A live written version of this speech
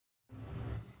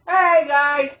Hey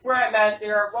guys, Brett Mess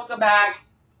here. Welcome back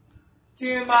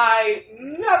to my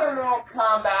another Mortal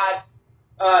Kombat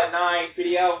 9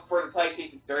 video for the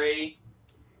PlayStation 3.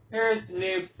 Here's the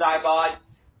new Cybot,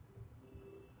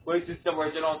 which is the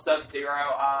original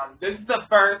Sub-Zero. This is the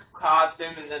first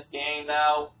costume in this game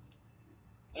though.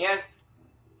 And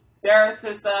there's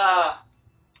this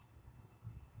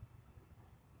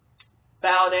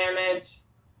battle damage.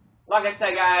 Like I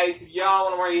said guys, if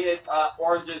y'all want to read his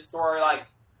origin story like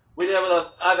we did with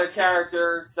those other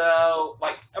characters, so,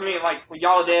 like what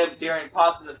y'all did during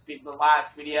pausing the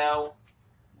last video.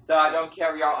 So I don't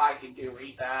care if y'all I can do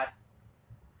read that.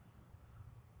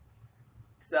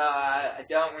 So I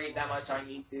don't read that much on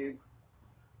YouTube.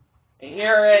 And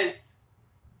here is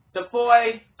the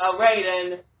voice of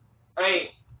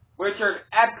Richard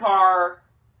Epcar.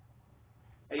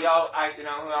 Y'all actually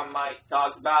know who I might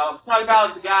talk about. I'm talking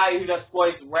about the guy who just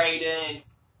voiced Raiden,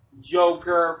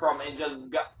 Joker from Injustice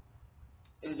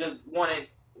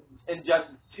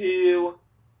 2.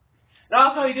 And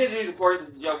also he did do the voice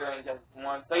of Joker in Injustice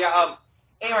 1. So yeah,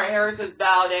 anyway, here's his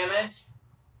battle damage.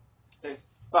 His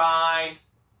spine.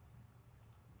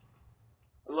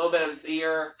 A little bit of his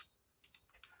ear.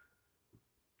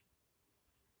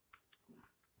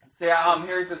 So yeah,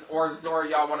 here's his origin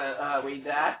story. Y'all wanna read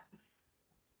that?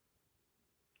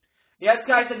 Yes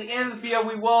guys, at the end of the video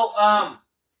we will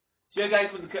show you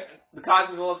guys what the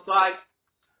costume looks like.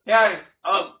 Yeah,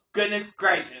 oh goodness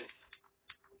gracious.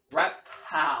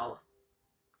 Reptile.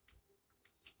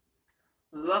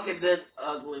 Look at this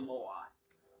ugly boy.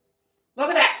 Look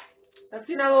at that! Does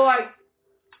he not look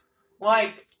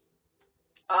like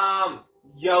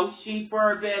Yoshi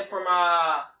for a bit from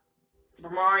Super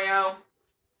Mario?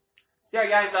 Yeah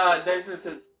guys, there's just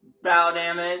his battle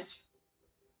damage.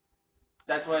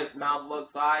 That's what his mouth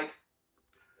looks like.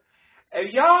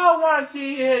 If y'all want to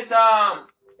see his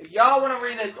if y'all want to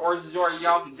read this origin story,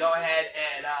 y'all can go ahead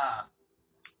and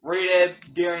read it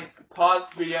during pause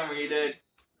the video and read it.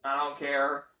 I don't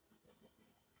care.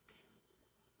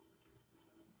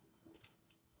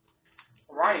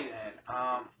 Alrighty then.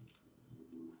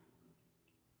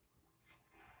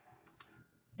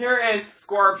 Here is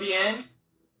Scorpion.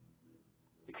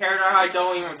 The character I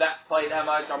don't even play that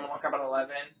much. I'm gonna come at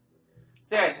 11.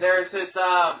 There's this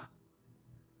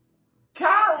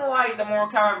kind of like the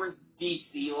Mortal Kombat vs.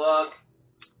 DC look.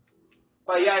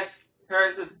 But yes,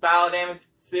 here's this battle damage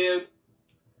suit.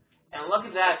 And look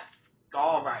at that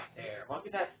skull right there. Look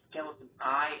at that skeleton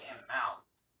eye and mouth.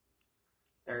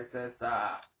 There's this,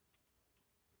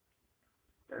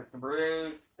 there's the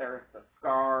bruise, there's the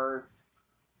scars,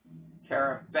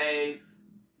 tear face.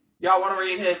 Y'all want to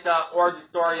read his origin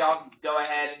story, y'all can go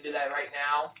ahead and do that right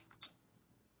now.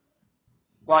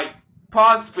 Like,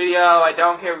 pause the video, I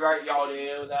don't care what y'all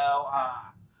do, though.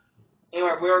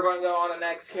 Anyway, we're going to go on the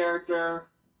next character.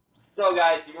 So,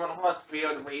 guys, if you want to pause the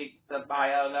video to read the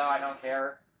bio, though, I don't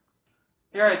care.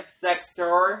 Here is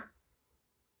Sector,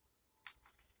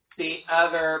 the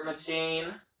other machine.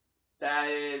 That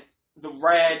is the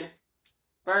red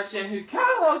version, who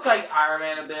kind of looks like Iron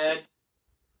Man a bit.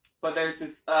 But there's this,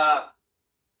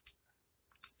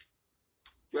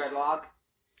 dreadlock.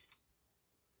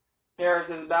 Here's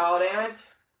his battle damage.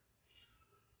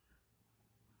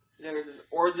 There's his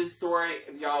origin story.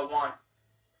 If y'all want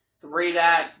to read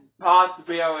that, pause the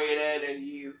video, read it. If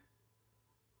you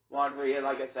want to read it,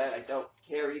 like I said, I don't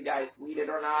care if you guys read it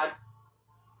or not.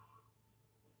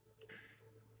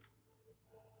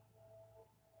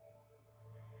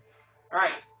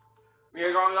 Alright. We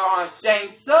are going to go on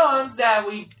Shang Tsung that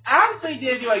we actually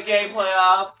did do a gameplay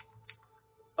of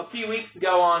a few weeks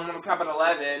ago on Mortal Kombat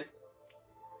 11.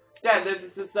 Yeah, this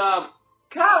is just,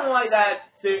 kind of like that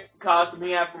suit costume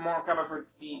we have for Mortal Kombat for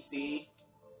DC.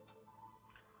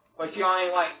 But you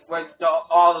only,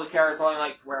 all the characters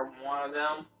only, wear one of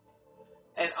them.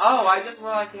 And, oh, I just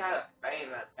realized he had a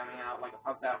fang that's coming out, like a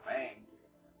puffed out fang.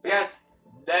 But yes,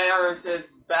 there's his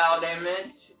battle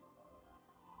damage.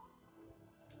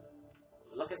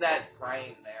 Look at that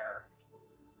frame there.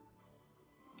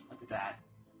 Look at that.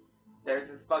 There's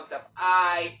his fucked up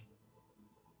eye.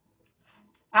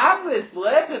 Half of his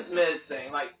lip is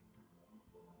missing.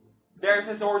 There's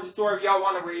his origin story. If y'all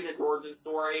want to read his origin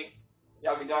story,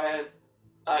 y'all can go ahead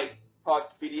and, pause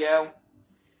the video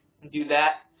and do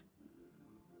that.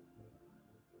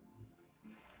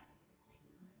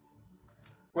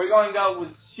 We're going to go with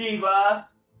Shiva,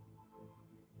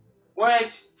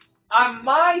 which I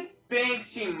might think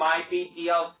she might be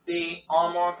DLC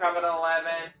on Mortal Kombat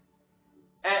 11.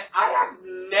 And I have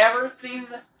never seen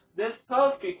this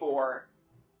pose before.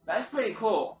 That's pretty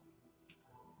cool.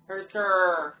 Here's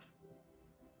her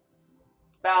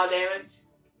battle damage.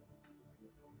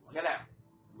 Look at that.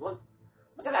 Look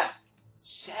at that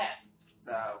chest,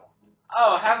 though.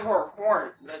 Oh, it has more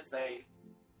horns. This thing.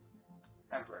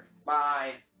 Temporary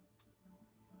spine.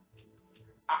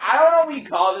 I don't know what you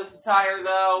call this attire,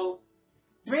 though.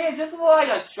 To me, it just looks like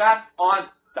a strapped-on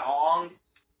thong.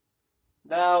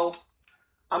 Though,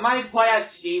 I might play as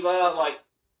Shiva, like,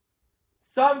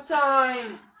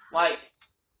 sometime, like,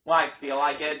 when I feel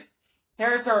like it.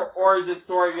 Here's her origin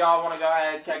story if y'all want to go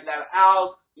ahead and check that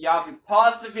out. Y'all can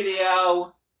pause the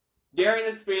video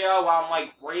during this video while I'm,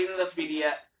 like, reading this video,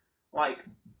 like,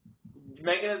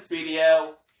 making this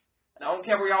video. I don't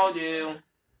care what y'all do.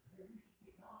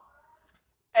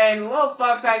 And a little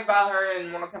fun fact about her in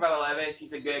Mortal Kombat 11,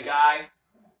 she's a good guy.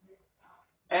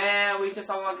 And we just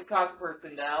don't want to cause a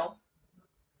person now.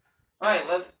 Alright,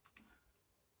 let's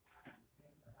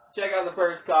check out the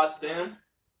first costume.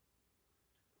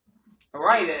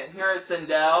 Alright then, here's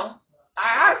Sindel.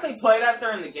 I actually played as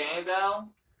her in the game though.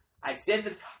 I did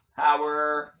the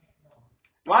tower.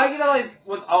 When I get like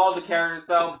with all the characters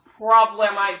though, probably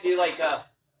I might do like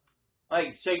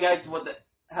show you guys what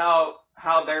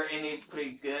how their innings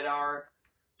pretty good are.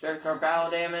 There's our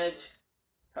battle damage.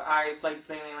 Her eyes like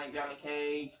singing like Johnny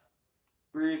Cage.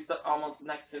 Bruce almost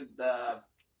next to the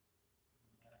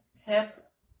hip.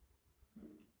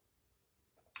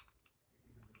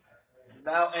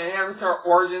 And here's her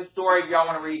origin story if y'all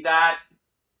want to read that.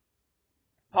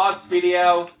 Pause the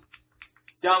video.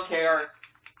 Don't care.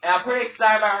 And I'm pretty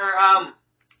excited about her,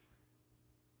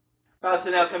 about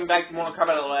Sindel coming back to Mortal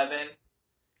Kombat 11.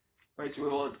 Which we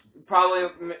will probably,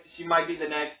 she might be the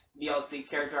next DLC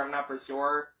character, I'm not for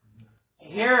sure.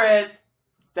 Here is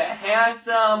the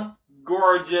handsome,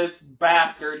 gorgeous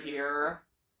bastard here.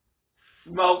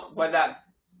 Smoke with that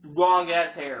long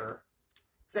ass hair.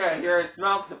 So here is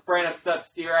Smoke, the friend of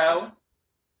Sub-Zero.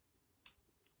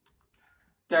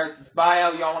 There's his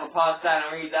bio, y'all want to pause that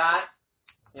and read that.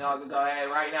 Y'all can go ahead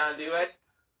right now and do it.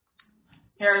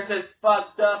 Here's his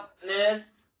fucked upness.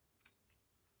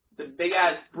 The big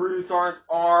ass bruise on his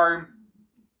arm.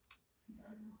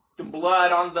 The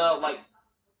blood on the, like,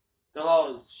 the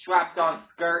little strapped on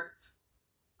skirt.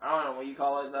 I don't know what you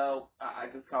call it though. I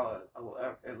just call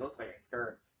it, it looks like a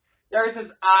skirt. There's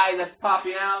his eye that's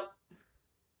popping out.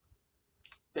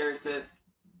 There's this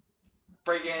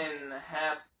friggin'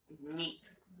 half meat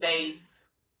face.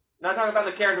 Not talking about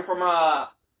the character from,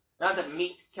 not the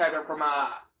meat character from,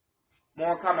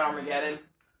 Mortal Kombat Armageddon.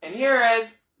 And here is,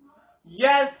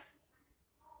 yes,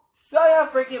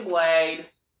 Sonya freaking Blade.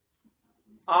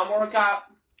 Mortal Kombat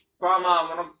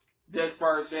from, this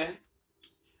version.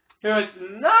 Who is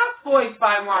not voiced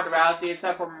by Ronda Rousey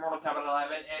except for Mortal Kombat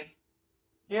 11. And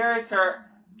here is her.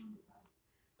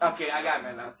 Okay, I got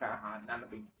it. That was kind of hot. Not a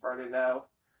big further though.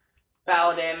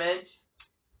 Battle damage.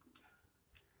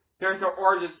 There's her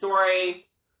origin story.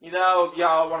 You know, if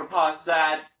y'all want to pause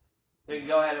that, you can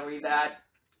go ahead and read that.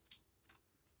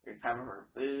 Here's having her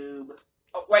boob.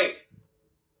 Oh, wait.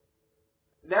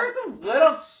 There's a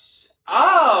little.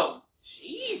 Oh,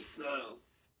 Jesus.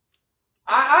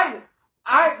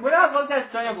 When I looked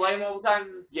at Sonya Blade multiple times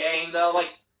in this game, though, like,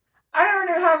 I don't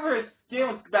know how her skin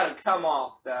was about to come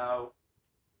off, though.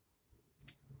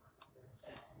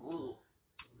 Ooh.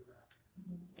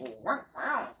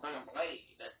 Wow, Sonya Blade.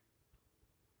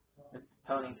 This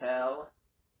ponytail.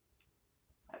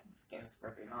 That skin's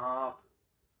ripping off.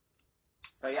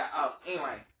 So yeah,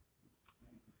 anyway.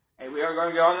 Hey, we are going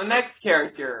to go on the next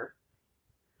character.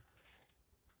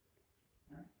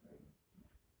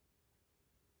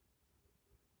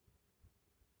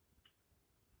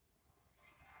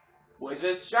 Which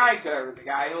is Striker, the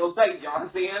guy who looks like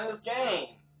John Cena in this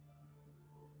game.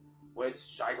 Which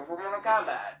Striker from Mortal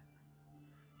Kombat.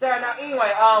 So now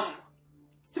anyway,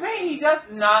 to me he does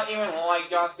not even look like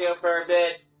John Cena for a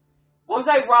bit. Looks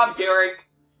like Rob Derrick.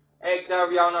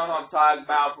 Except y'all know who I'm talking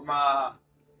about from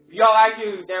if y'all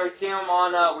actually never seen him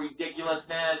on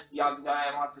Ridiculousness, y'all can go ahead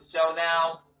and watch the show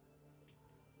now.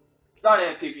 It's on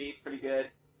MTV, it's pretty good.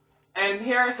 And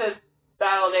here's his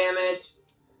battle damage.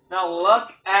 Now look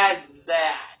at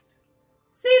that.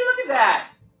 See, look at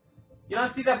that. You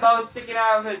don't see that bow sticking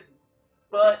out of his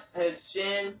butt, his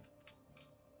shin.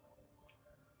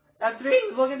 Now to me,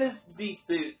 look at this beast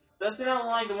suit. Doesn't it look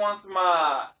like the one from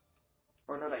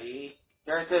or not E?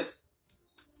 There's this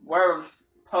whatever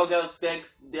pogo sticks,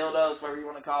 dildos, whatever you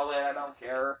want to call it, I don't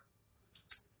care.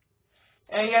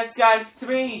 And yes guys, to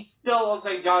me he still looks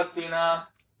like John Cena,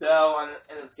 though,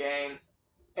 in this game.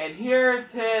 And here's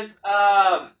his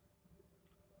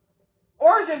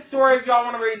origin story if y'all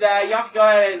want to read that. Y'all can go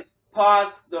ahead and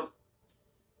pause the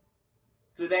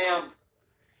damn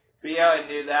video and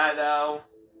do that though.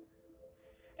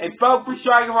 And vote for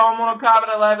Striker on Mortal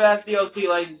Kombat 11 as DLC,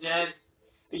 ladies and gents.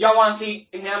 If y'all want to see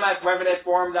him as Revenant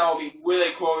form, that will be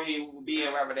really cool. He will be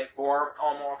in Revenant form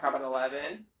on Mortal Kombat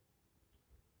 11.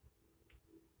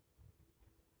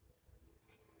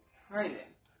 Alright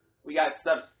then. We got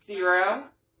Sub-Zero,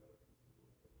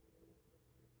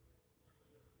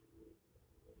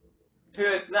 who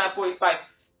is not voiced by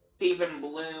Stephen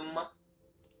Blum,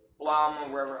 or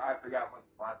wherever, I forgot what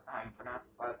last time pronounced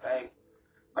his last name.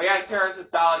 We got Terrence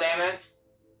Style Damage.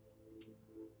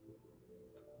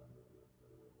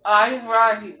 I just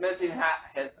realized he's missing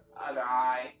his other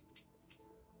eye.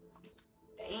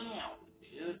 Damn,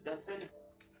 dude, that's it.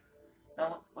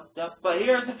 No, what's up? But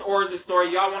here's his origin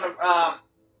story. Y'all want to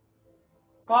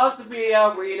pause the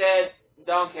video, read it.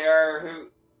 Don't care who.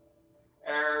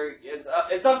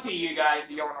 It's up to you guys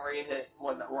if you want to read it,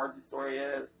 what the origin story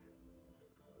is.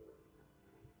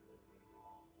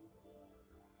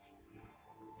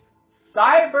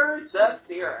 Cyber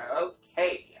Sub-Zero.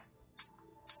 Okay.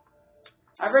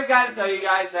 I forgot to tell you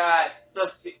guys that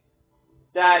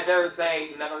there's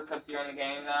another Sub-Zero in the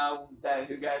game though,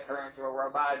 who gets turned into a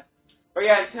robot. But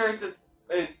yeah, here's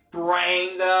his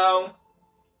brain though.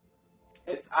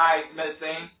 His eyes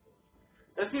missing.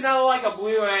 Does he know like a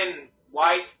blue and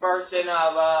white version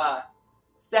of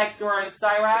Sector and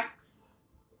Cyrax?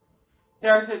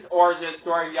 There's his origin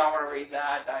story if y'all want to read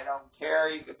that. I don't care.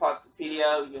 You can pause the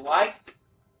video if you like.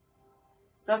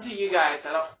 It's up to you guys.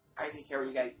 I don't care what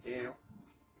you guys do.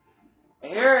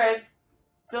 And here is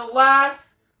the last,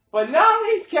 but not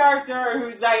least character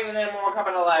who's not even in Mortal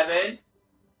Kombat 11,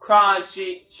 Quan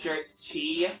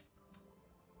Chi.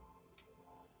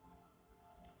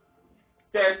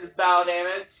 There's his battle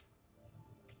damage.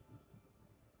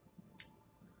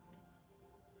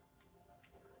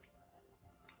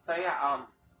 So yeah,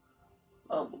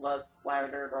 little blood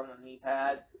splattered on the knee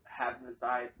pads, having his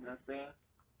eyes missing.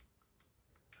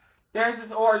 There's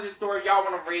his origin story. Y'all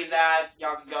want to read that,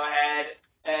 y'all can go ahead.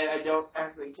 And I don't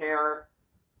actually care.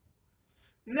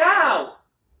 Now,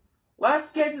 let's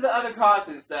get to the other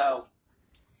costumes though.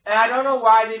 And I don't know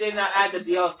why they did not add the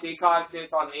DLC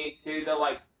costumes on these two. Though,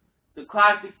 like the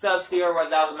classic Sub-Zero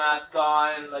without the mask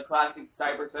on, the classic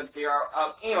Cyber Sub-Zero.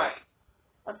 Anyway,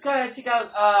 let's go ahead and check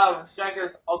out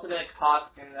Striker's alternate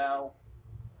costume though.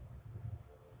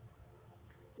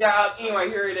 Yeah. Anyway,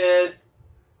 here it is.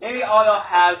 Maybe all y'all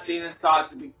have seen this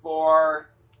costume before.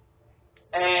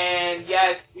 And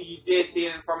yes, you did see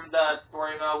it from the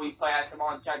story mode we play as him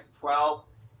on chapter 12.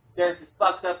 There's his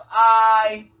fucked up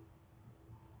eye.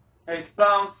 His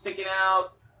bone sticking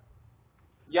out.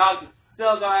 Y'all can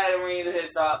still go ahead and read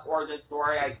his origin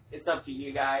story. It's up to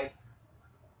you guys.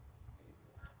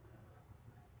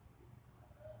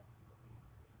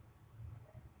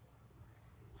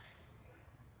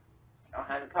 I don't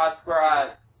have the costume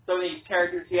for some of these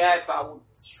characters yet, but I will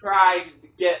try to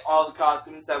get all the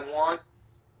costumes at once.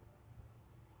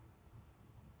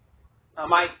 I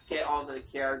might get all the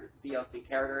DLC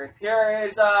characters. Here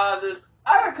is this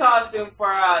other costume for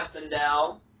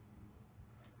Sindel.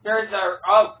 There's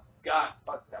oh god,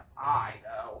 fucked up eye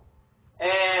though.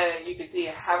 And you can see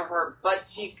half of her butt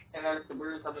cheek, and there's the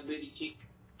bruise on the booty cheek.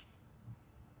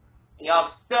 And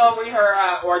y'all still read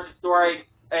her origin story,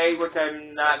 which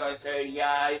I'm not going to show you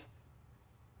guys.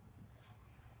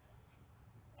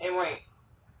 Anyway.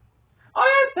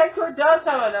 Oh yeah, Sector does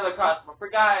have another costume. I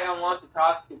forgot I unlocked the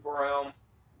costume for him.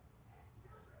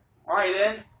 Alright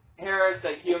then, here is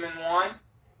the human one.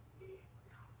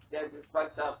 There's his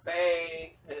fucked up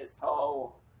face, his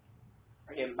whole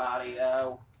freaking body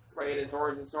though. Rate his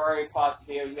origin story, pause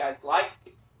the video you guys like.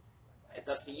 It's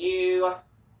up to you.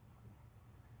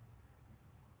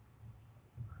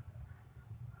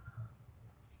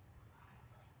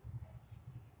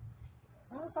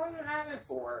 What was I even having it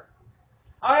for?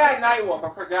 Oh yeah, Nightwolf.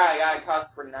 I forgot I got a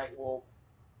costume for Nightwolf.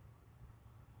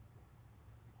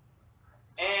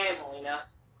 And Melina.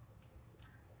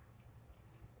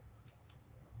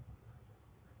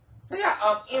 So yeah,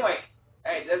 anyway.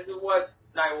 Hey, this is what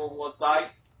Nightwolf looks like.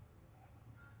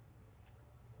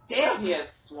 Damn, he is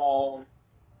swollen.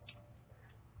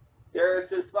 There's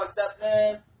his fucked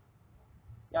upness.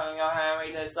 Y'all can go ahead and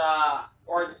read this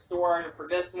origin story for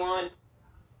this one.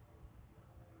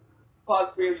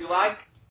 Pause for if you like.